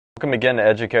Welcome again to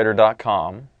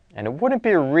Educator.com, and it wouldn't be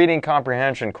a reading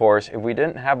comprehension course if we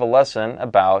didn't have a lesson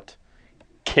about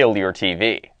kill your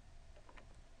TV.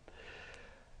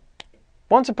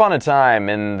 Once upon a time,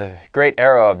 in the great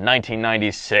era of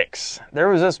 1996, there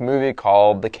was this movie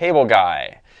called The Cable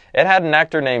Guy. It had an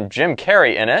actor named Jim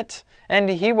Carrey in it,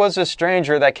 and he was a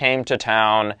stranger that came to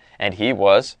town, and he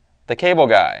was the cable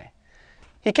guy.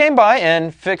 He came by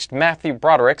and fixed Matthew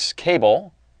Broderick's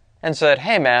cable and said,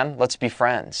 "Hey man, let's be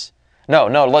friends." No,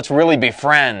 let's really be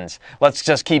friends. Let's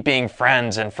just keep being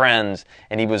friends and friends.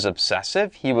 And he was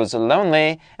obsessive, he was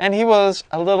lonely, and he was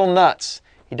a little nuts.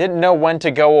 He didn't know when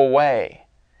to go away.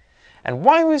 And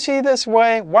why was he this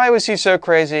way? Why was he so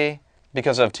crazy?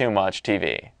 Because of too much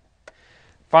TV.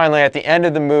 Finally, at the end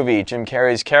of the movie, Jim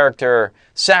Carrey's character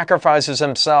sacrifices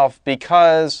himself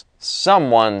because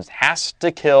someone has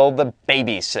to kill the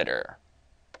babysitter.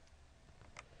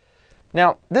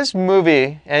 Now, this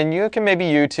movie, and you can maybe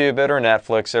YouTube it or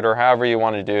Netflix it or however you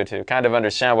want to do it to kind of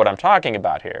understand what I'm talking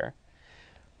about here.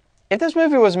 If this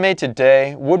movie was made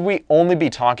today, would we only be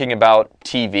talking about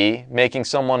TV, making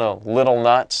someone a little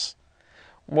nuts?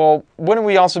 Well, wouldn't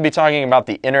we also be talking about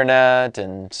the internet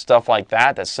and stuff like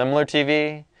that that's similar to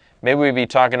TV? Maybe we'd be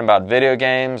talking about video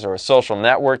games or social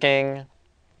networking.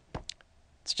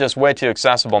 It's just way too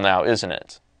accessible now, isn't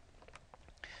it?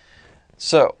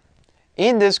 So,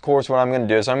 in this course, what I'm going to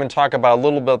do is I'm going to talk about a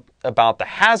little bit about the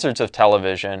hazards of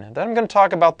television. Then I'm going to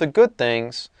talk about the good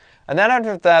things. And then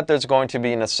after that, there's going to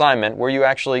be an assignment where you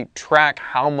actually track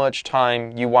how much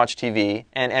time you watch TV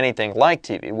and anything like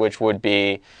TV, which would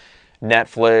be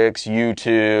Netflix,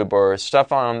 YouTube, or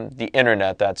stuff on the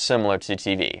internet that's similar to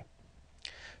TV.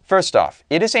 First off,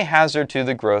 it is a hazard to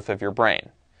the growth of your brain.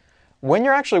 When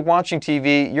you're actually watching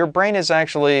TV, your brain is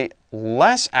actually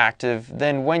less active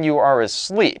than when you are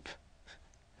asleep.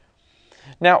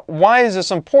 Now, why is this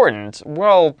important?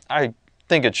 Well, I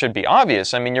think it should be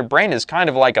obvious. I mean, your brain is kind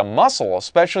of like a muscle,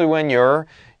 especially when you're,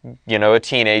 a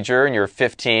teenager and you're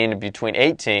 15, between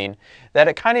 18, that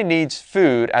it kind of needs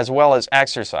food as well as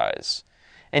exercise.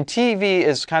 And TV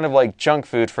is kind of like junk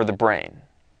food for the brain.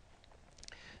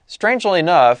 Strangely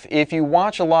enough, if you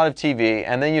watch a lot of TV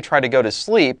and then you try to go to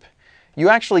sleep, you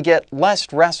actually get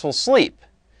less restful sleep.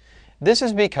 This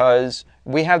is because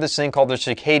we have this thing called the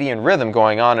circadian rhythm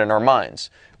going on in our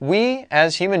minds. We,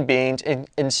 as human beings,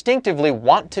 instinctively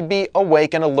want to be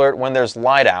awake and alert when there's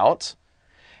light out,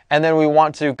 and then we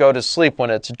want to go to sleep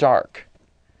when it's dark.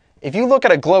 If you look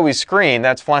at a glowy screen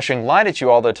that's flashing light at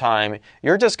you all the time,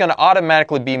 you're just going to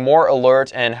automatically be more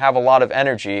alert and have a lot of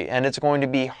energy, and it's going to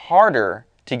be harder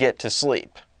to get to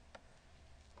sleep.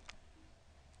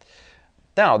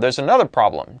 Now, there's another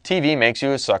problem. TV makes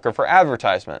you a sucker for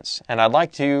advertisements, and I'd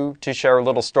like to share a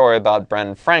little story about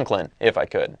Ben Franklin, if I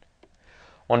could.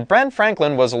 When Ben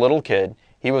Franklin was a little kid,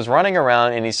 he was running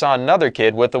around and he saw another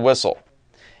kid with a whistle.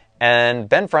 And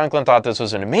Ben Franklin thought this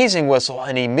was an amazing whistle,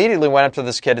 and he immediately went up to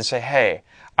this kid and said, "Hey,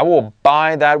 I will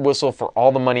buy that whistle for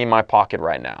all the money in my pocket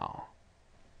right now."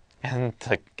 And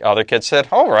the other kid said,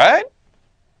 "All right."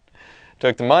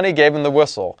 Took the money, gave him the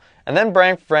whistle. And then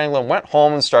Ben Franklin went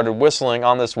home and started whistling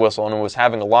on this whistle and was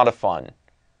having a lot of fun.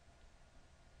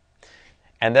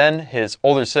 And then his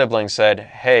older sibling said,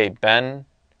 "Hey, Ben,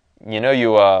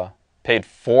 you paid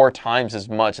 4 times as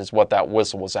much as what that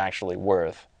whistle was actually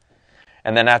worth."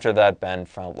 And then after that, Ben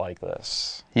felt like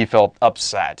this. He felt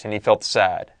upset and he felt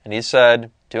sad. And he said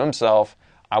to himself,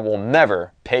 "I will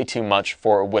never pay too much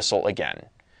for a whistle again."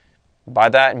 By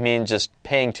that, I mean just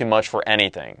paying too much for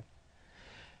anything.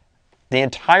 The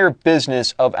entire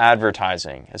business of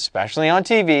advertising, especially on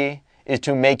TV, is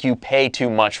to make you pay too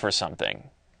much for something.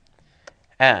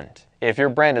 And if your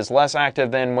brain is less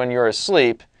active than when you're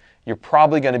asleep, you're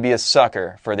probably going to be a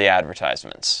sucker for the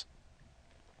advertisements.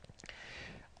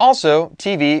 Also,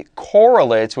 TV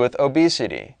correlates with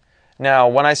obesity. Now,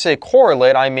 when I say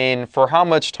correlate, I mean for how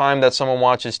much time that someone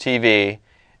watches TV,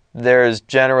 there's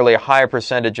generally a higher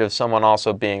percentage of someone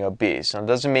also being obese. Now, it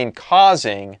doesn't mean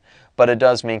causing, but it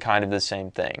does mean kind of the same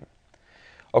thing.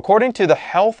 According to the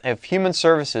Health and Human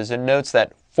Services, it notes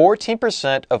that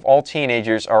 14% of all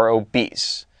teenagers are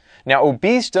obese. Now,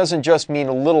 obese doesn't just mean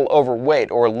a little overweight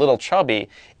or a little chubby.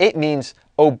 It means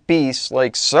obese,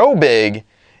 like so big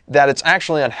that it's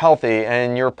actually unhealthy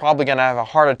and you're probably going to have a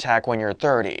heart attack when you're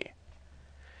 30.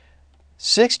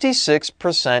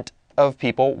 66% of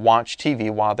people watch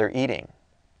TV while they're eating.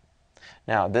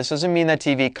 Now, this doesn't mean that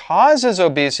TV causes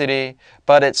obesity,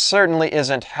 but it certainly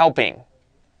isn't helping.